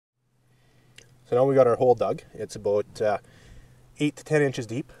So now we got our hole dug. It's about 8 to 10 inches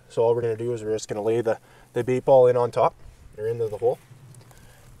deep. So all we're going to do is we're just going to lay the bait ball in on top, or into the hole.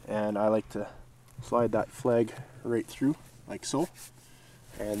 And I like to slide that flag right through, like so.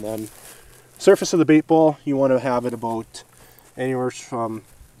 And then surface of the bait ball, you want to have it about anywhere from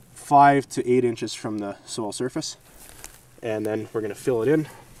 5 to 8 inches from the soil surface. And then we're going to fill it in.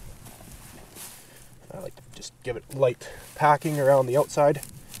 I like to just give it light packing around the outside.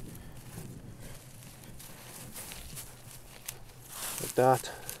 Like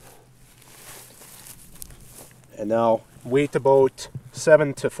that. And now wait about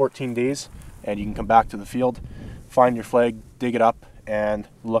 7 to 14 days and you can come back to the field, find your flag, dig it up, and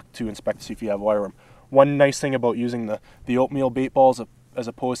look to inspect to see if you have wireworm. One nice thing about using the oatmeal bait balls as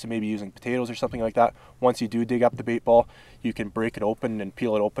opposed to maybe using potatoes or something like that, once you do dig up the bait ball, you can break it open and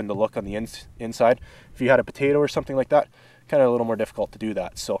peel it open to look on the inside. If you had a potato or something like that, kind of a little more difficult to do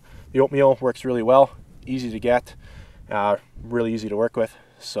that. So the oatmeal works really well, easy to get, really easy to work with.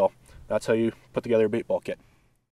 So that's how you put together a bait ball kit.